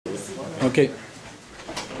OK.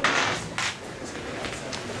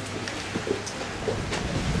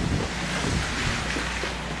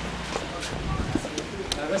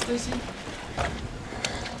 Restez ici.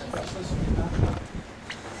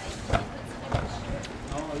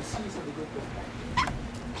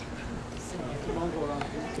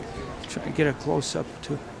 Try and get a close up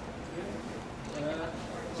too.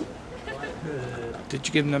 Did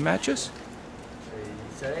you give him the matches?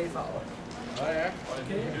 Soleil fort. Ouais, hein?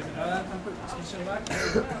 OK. Attends un peu. Monsieur le Marc,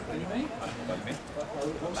 allumé?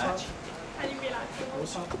 Au centre. Au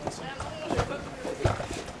centre.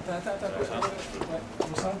 Attends un peu. Ouais,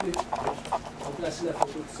 au centre. On va placer la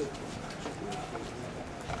photo tout de suite.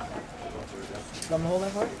 Comme hold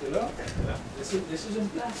that part? Là? Laissez une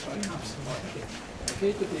place, par exemple. OK,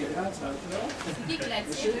 tout est grand, tu vas être là. C'est qui qui l'a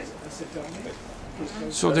tiré? C'est fermé.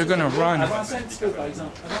 So they're going to run. Avancez un petit peu, par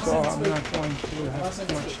exemple. So I'm not going to have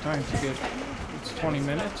too much time to get. It's 20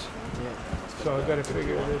 minutes. So I got to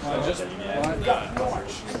figure this out. Juste.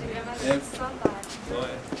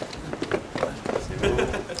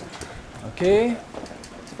 OK.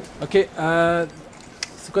 OK.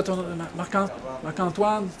 C'est quoi ton nom?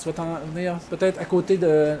 Marc-Antoine, tu vas t'en venir peut-être à côté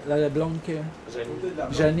de la blonde que...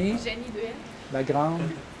 Janie. Jenny de elle. La grande.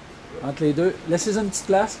 Entre les deux. Laissez une petite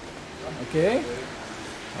place. OK.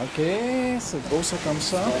 OK. C'est beau ça comme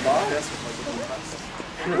ça.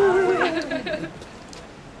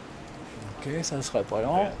 OK, ça sera pas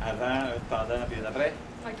long. Avant, pendant, puis après.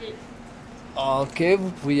 OK. OK, vous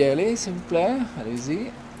pouvez y aller, s'il vous plaît.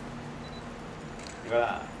 Allez-y.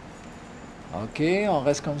 Voilà. OK, on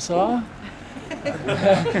reste comme ça.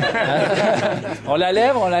 On la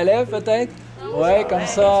lève peut-être? Oui, comme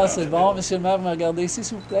ça, c'est bon. Monsieur le maire, vous me regardez ici,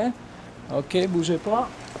 s'il vous plaît. OK, bougez pas.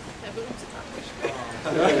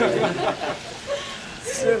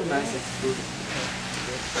 Sûrement, c'est tout.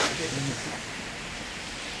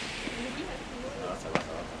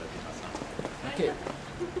 OK.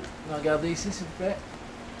 Regardez ici, s'il vous plaît.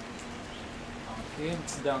 OK, une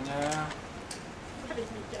petite dernière.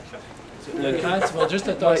 Le grand, tu vas juste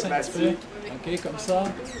te tasser un petit peu. OK, comme ça.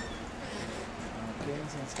 OK,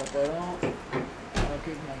 ça ne sera pas long. OK,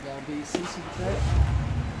 vous me regardez ici, s'il vous plaît.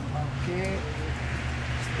 OK.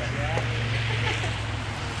 Petite dernière.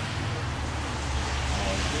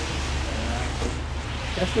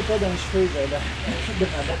 Cache-toi pas dans les cheveux, là.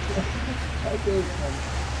 OK.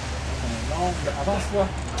 Non, avance-toi.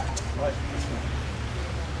 Ouais.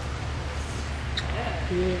 OK,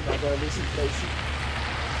 regardez s'il vous plaît ici.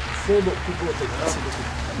 C'est beaucoup beau. Merci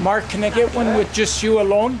beaucoup. Mark, can I get one with just you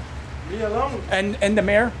alone? Me alone? And the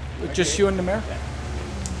mayor? With just you and the mayor?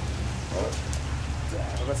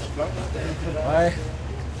 Ouais.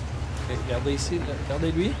 OK, regardez ici.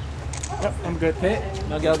 Regardez lui. Yep, I'm good. OK,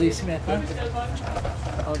 regardez ici maintenant.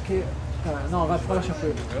 OK. Non, rapproche un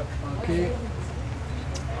peu. OK.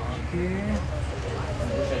 OK.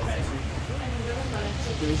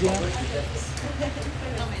 Deuxième.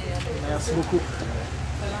 Merci beaucoup.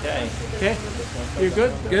 Okay. You're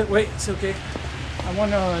good? Good. Wait, it's okay. I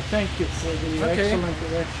want to thank you for the Okay. excellent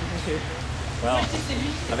direction. Okay. Well,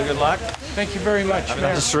 have a good luck. Thank you very much,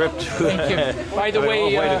 Mayor. Stripped. Thank you. By the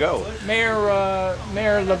way, way to go.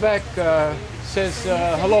 Mayor Levesque says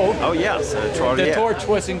hello. Oh, yes. The torch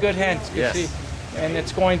was in good hands, you Yes. see. And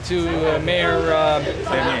it's going to Mayor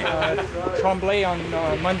Tremblay on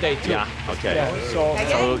Monday, too. Yeah, okay. Yeah, so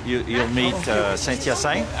So you'll meet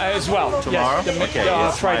Saint-Hyacinthe as well. tomorrow? Yes, Okay,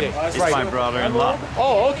 it's Friday. It's my brother-in-law,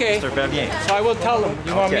 Oh, okay. Mr. Bernier. So I will tell him.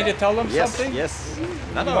 You want me to tell him Yes, something? yes.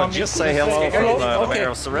 No, You no, want me just to say hello say from hello? the Okay. mayor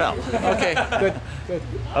of Sorel. Okay, good, good.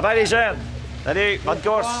 Bye-bye les jeunes. Salut, bonne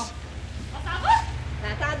course.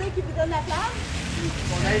 Attendez qu'il vous donne la place.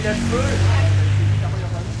 On aille le feu.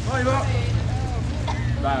 On y va.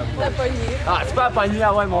 La poignée. Ah, tu peux pogner,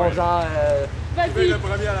 ah ouais, mon genre. Vas-y. Le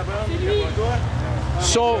premier à la bande.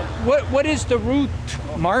 So what is the route,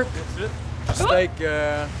 Mark? Just like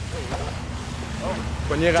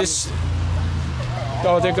Just,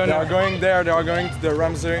 oh, they're they are gonna. going there. They are going to the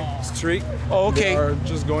Ramsey Street. Oh, okay. They are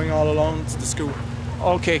just going all along to the school.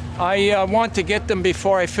 Okay, I want to get them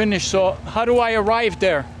before I finish. So how do I arrive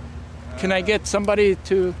there? Can I get somebody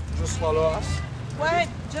to? Just follow us. Ouais,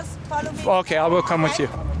 just follow me. Okay, I will come with you.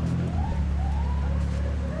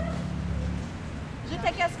 J'ai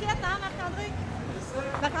ta casquette, hein, Marc-André?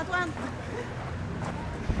 Marc-Antoine?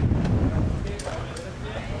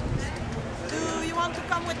 Do you want to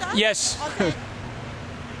come with us? Yes. Okay.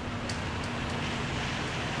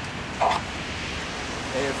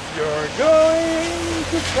 If you're going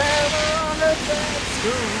to travel on a bad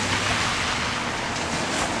school.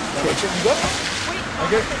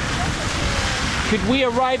 Could we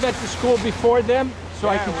arrive at the school before them so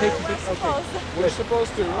I can take it. Okay. We're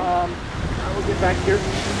supposed to. I will get back here.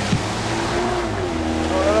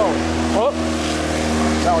 No. Oh,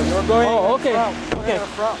 No, you're going. Oh, okay. In front. Okay. In the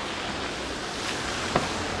front.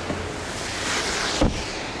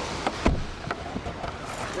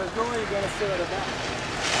 You're gonna sit at the back.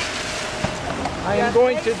 I am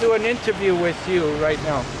going to do an interview with you right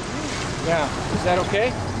now. Yeah, is that okay?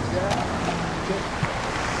 Yeah.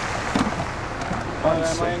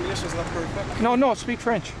 My English is not perfect. No, speak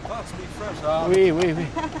French. Oh, speak French. Oui, oui, oui.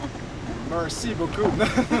 Merci beaucoup.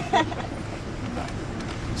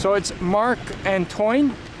 So it's Marc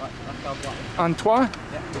Antoine? Antoine?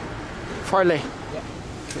 Yeah. Farley.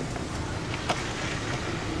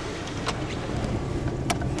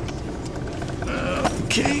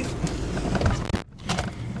 Okay.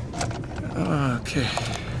 Okay.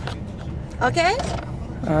 Okay?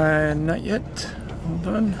 Not yet. Hold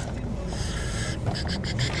on.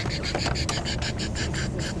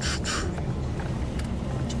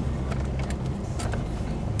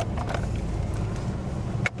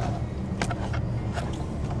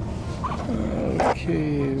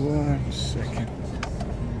 Okay, 1 second.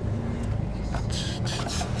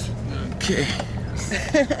 Okay.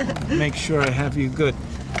 Make sure I have you good.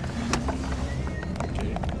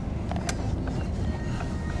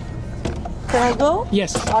 Can I go?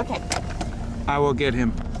 Yes, Okay. I will get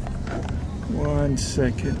him. 1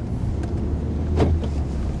 second.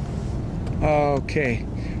 Okay.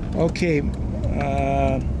 Okay.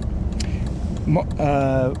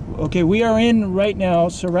 Okay, we are in right now.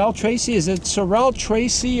 Sorel Tracey. Is it Sorel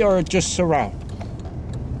Tracey or just Sorel?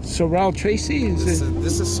 Sorel Tracey?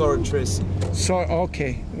 This is Sorel Tracey. So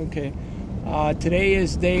okay. Today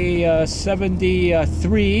is day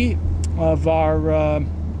 73 of our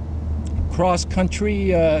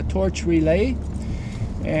cross-country torch relay,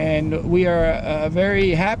 and we are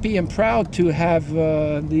very happy and proud to have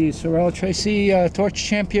the Sorel Tracey torch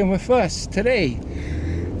champion with us today.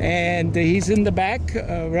 And he's in the back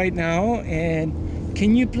right now. And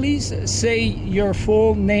can you please say your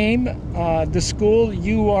full name, the school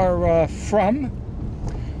you are from,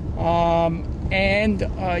 and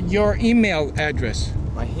your email address?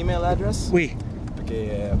 My email address? Oui. Ok,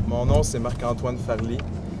 mon nom c'est Marc-Antoine Farley.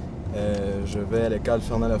 Je vais à l'école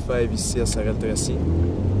Fernand-Lefebvre ici à Sorel Tracey.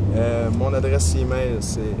 Mon adresse email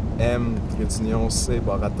c'est m-c-farly,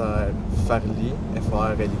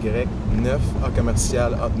 F-R-L-Y,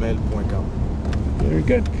 9@hotmail.com. Very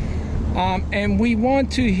good. And we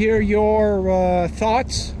want to hear your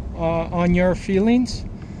thoughts on your feelings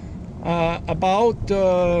about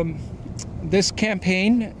this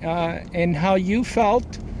campaign and how you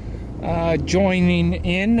felt joining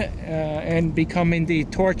in and becoming the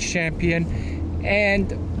torch champion,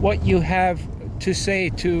 and what you have to say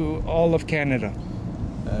to all of Canada.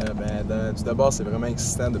 Tout d'abord, c'est vraiment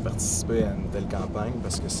excitant de participer à une telle campagne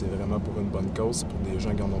parce que c'est vraiment pour une bonne cause, pour des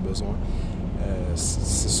gens qui en ont besoin.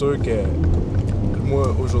 C'est sûr que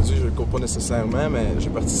moi, aujourd'hui, je ne le cours pas nécessairement, mais j'ai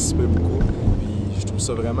participé beaucoup. Puis je trouve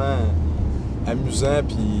ça vraiment amusant.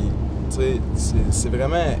 Puis, tu sais, c'est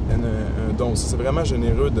vraiment un don. C'est vraiment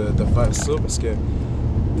généreux de faire ça parce que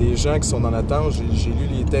des gens qui sont en attente, j'ai lu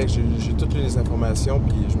les textes, j'ai toutes lu les informations.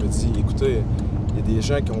 Puis je me dis, écoutez, il y a des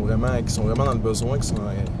gens qui sont vraiment dans le besoin, qui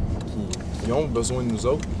ont besoin de nous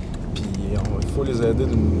autres. Puis il faut les aider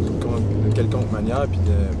d'une quelconque manière. Puis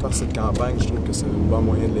par cette campagne, je trouve que c'est un bon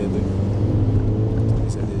moyen de l'aider.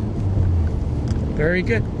 Very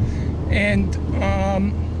good. And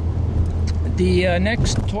the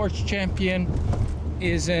next torch champion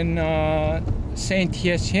is in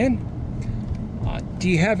Saint-Hyacinthe. Do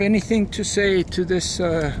you have anything to say to this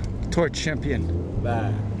torch champion?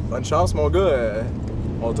 Bonne chance, mon gars.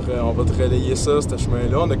 On va te relayer ça, ce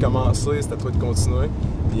chemin-là. On a commencé, c'est à toi de continuer.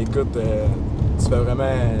 Puis écoute, tu fais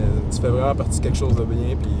vraiment partie de quelque chose de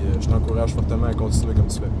bien. Puis je t'encourage fortement à continuer comme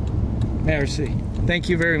tu fais. Merci. Thank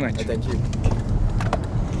you very much. Thank you.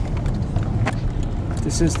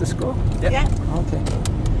 This is the school? Yeah. Okay.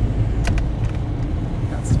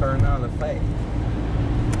 That's Fernand Lefebvre.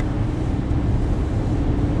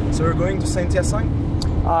 So we're going to Saint-Hyacinthe?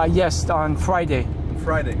 Yes, on Friday. On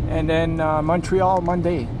Friday. And then Montreal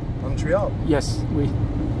Monday. Montreal? Yes,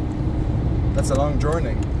 That's a long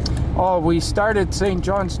journey. Oh, we started St.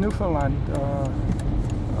 John's, Newfoundland,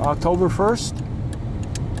 October 1st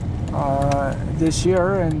this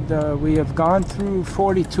year, and we have gone through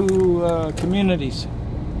 42 communities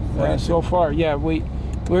so far. Yeah,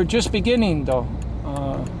 we're just beginning though.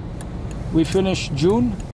 We finished June.